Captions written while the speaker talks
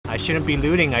I shouldn't be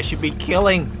looting. I should be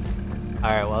killing.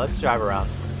 Alright, well, let's drive around.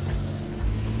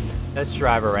 Let's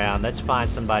drive around. Let's find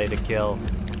somebody to kill.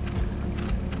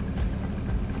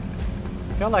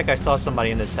 I feel like I saw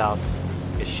somebody in this house.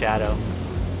 A shadow.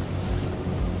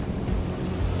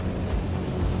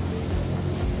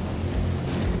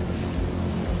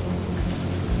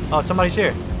 Oh, somebody's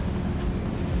here.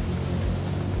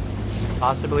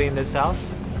 Possibly in this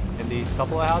house? In these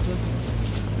couple of houses?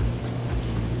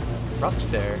 Truck's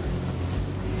there.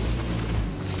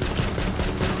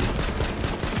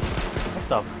 What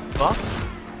the fuck?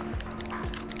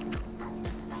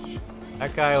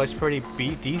 That guy was pretty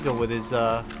beat diesel with his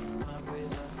Oh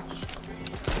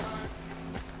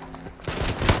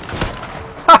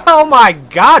my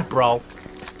god, bro!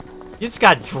 You just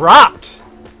got dropped!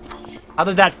 How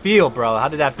did that feel, bro? How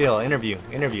did that feel? Interview.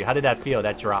 How did that feel,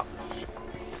 that drop?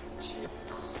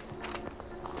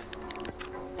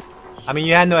 I mean,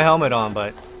 you had no helmet on,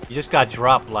 but you just got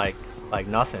dropped like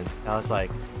nothing. That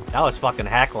was fucking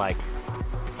hack-like.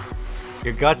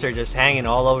 Your guts are just hanging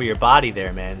all over your body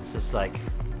there, man. It's just like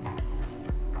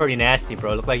pretty nasty,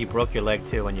 bro. It looked like you broke your leg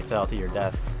too when you fell to your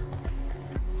death.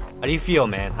 How do you feel,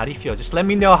 man? How do you feel? Just let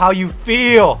me know how you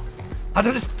feel. How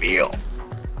does it feel?